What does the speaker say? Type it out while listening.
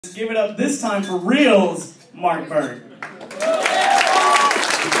Give it up this time for reals, Mark Burg.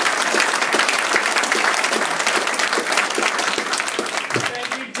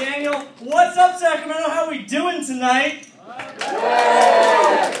 Thank you, Daniel. What's up, Sacramento? How are we doing tonight?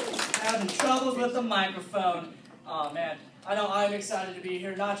 Having troubles with the microphone. Oh man, I know I'm excited to be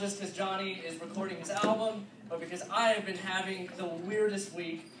here, not just because Johnny is recording his album, but because I have been having the weirdest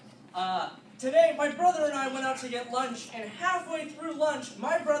week. Today, my brother and I went out to get lunch, and halfway through lunch,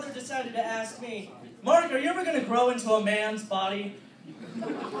 my brother decided to ask me, Mark, are you ever going to grow into a man's body?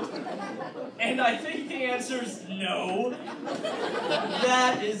 And I think the answer is no.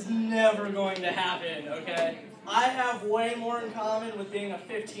 That is never going to happen, okay? I have way more in common with being a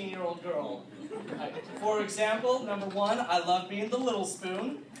 15-year-old girl. For example, number one, I love being the little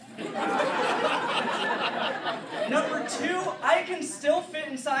spoon. Number two, I can still fit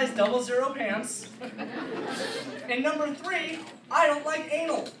in size 00 pants. And number three, I don't like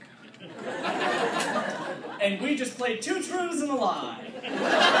anal. And we just played two truths and a lie.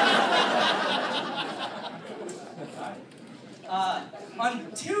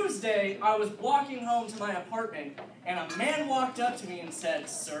 On Tuesday, I was walking home to my apartment, and a man walked up to me and said,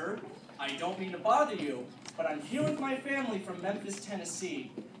 "Sir, I don't mean to bother you, but I'm here with my family from Memphis,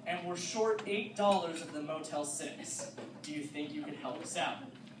 Tennessee, and we're short $8 of the Motel 6. Do you think you could help us out?"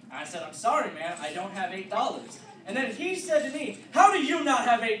 And I said, "I'm sorry, man, I don't have $8. And then he said to me, "How do you not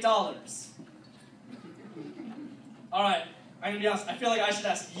have $8? All right, I'm going to be honest, I feel like I should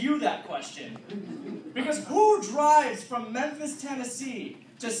ask you that question. Because who drives from Memphis, Tennessee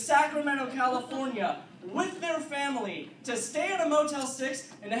to Sacramento, California with their family to stay at a Motel 6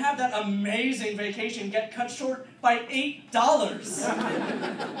 and to have that amazing vacation get cut short by $8?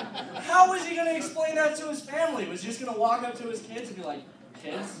 How is he going to explain that to his family? Was he just going to walk up to his kids and be like,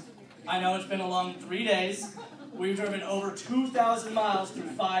 "Kids, I know it's been a long 3 days. We've driven over 2,000 miles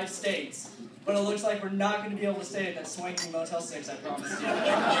through 5 states. But it looks like we're not going to be able to stay at that swanky Motel 6, I promise you."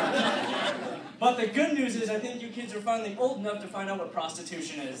 But the good news is I think you kids are finally old enough to find out what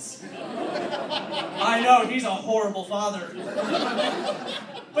prostitution is. I know, he's a horrible father.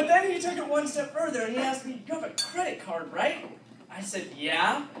 But then he took it one step further and he asked me, "You have a credit card, right?" I said,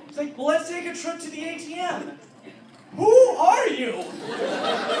 "Yeah." He's like, "Well, let's take a trip to the ATM." Who are you?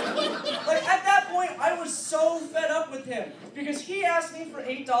 Like, at that point, I was so fed up with him because he asked me for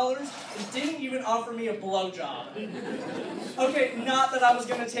 $8 and didn't even offer me a blowjob. Okay, not that I was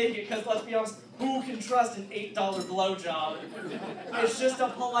going to take it because, let's be honest, who can trust an $8 blowjob? It's just a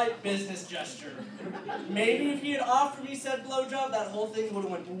polite business gesture. Maybe if he had offered me said blowjob, that whole thing would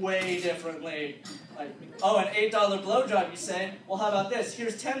have went way differently. Like, "Oh, an $8 blowjob, you say? Well, how about this?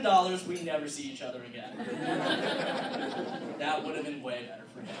 Here's $10, we never see each other again." That would have been way better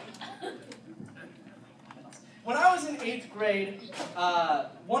for him. When I was in 8th grade,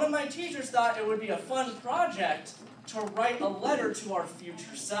 one of my teachers thought it would be a fun project to write a letter to our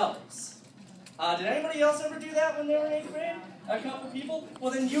future selves. Did anybody else ever do that when they were in 8th grade? A couple people?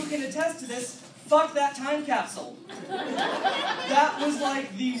 Well, then you can attest to this. Fuck that time capsule. That was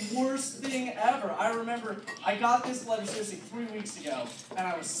like the worst thing ever. I remember I got this letter seriously 3 weeks ago, and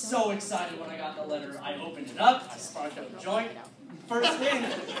I was so excited when I got the letter. I opened it up, I sparked up a joint. First thing,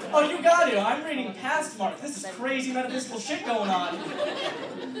 oh, you got to. I'm reading past Mark. This is crazy metaphysical shit going on.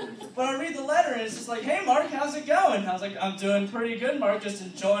 But I read the letter, and it's just like, "Hey, Mark, how's it going?" I was like, "I'm doing pretty good, Mark. Just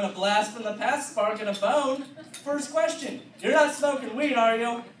enjoying a blast from the past, sparking a bone." First question, "You're not smoking weed, are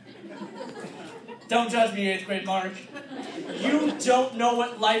you?" Don't judge me, 8th grade Mark. You don't know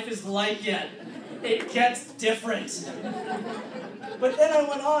what life is like yet. It gets different. But then I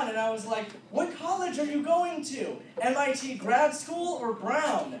went on and I was like, "What college are you going to? MIT grad school or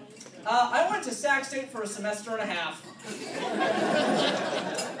Brown?" I went to Sac State for a semester and a half.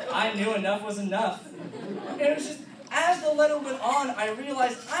 I knew enough was enough. And it was just, as the letter went on, I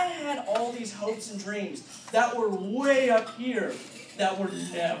realized I had all these hopes and dreams that were way up here that were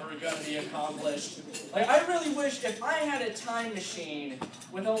never going to be accomplished. Like, I really wish if I had a time machine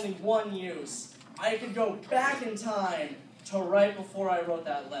with only one use, I could go back in time to right before I wrote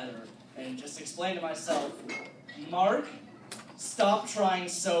that letter and just explain to myself, "Mark, stop trying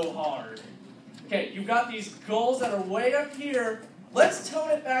so hard. Okay, you've got these goals that are way up here. Let's tone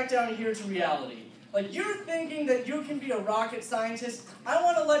it back down here to reality. Like, you're thinking that you can be a rocket scientist. I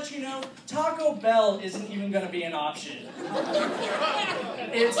want to let you know, Taco Bell isn't even going to be an option.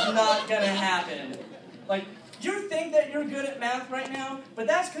 It's not going to happen. Like, you think that you're good at math right now, but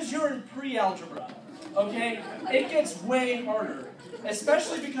that's because you're in pre-algebra, okay? It gets way harder,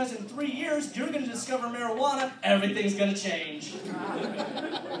 especially because in 3 years, you're going to discover marijuana, everything's going to change.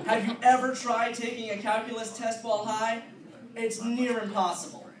 Have you ever tried taking a calculus test while high? It's near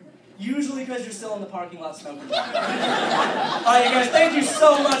impossible. Usually because you're still in the parking lot smoking. All right, you guys, thank you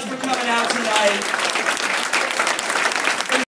so much for coming out tonight.